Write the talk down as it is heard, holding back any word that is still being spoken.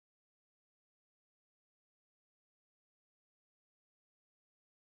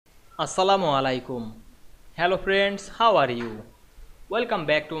Assalamu Walaikum. Hello friends, how are you? Welcome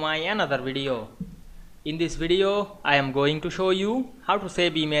back to my another video. In this video, I am going to show you how to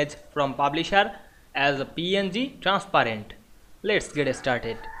save image from publisher as a PNG Transparent. Let's get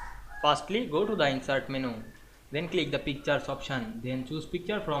started. Firstly, go to the insert menu. Then click the pictures option. Then choose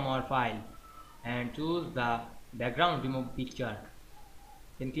picture from our file. And choose the background remove picture.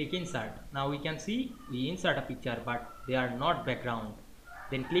 Then click insert. Now we can see we insert a picture but they are not background.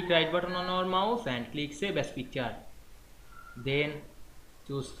 Then click right button on our mouse and click save as picture. Then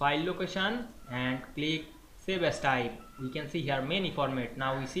choose file location and click save as type. We can see here many format.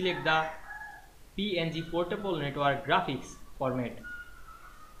 Now we select the PNG portable network graphics format.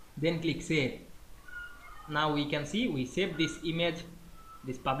 Then click save. Now we can see we save this image,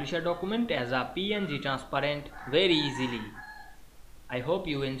 this publisher document as a PNG transparent very easily. I hope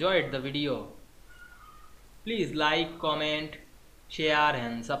you enjoyed the video. Please like, comment, share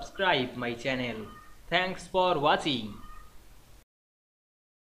and subscribe my channel. Thanks for watching.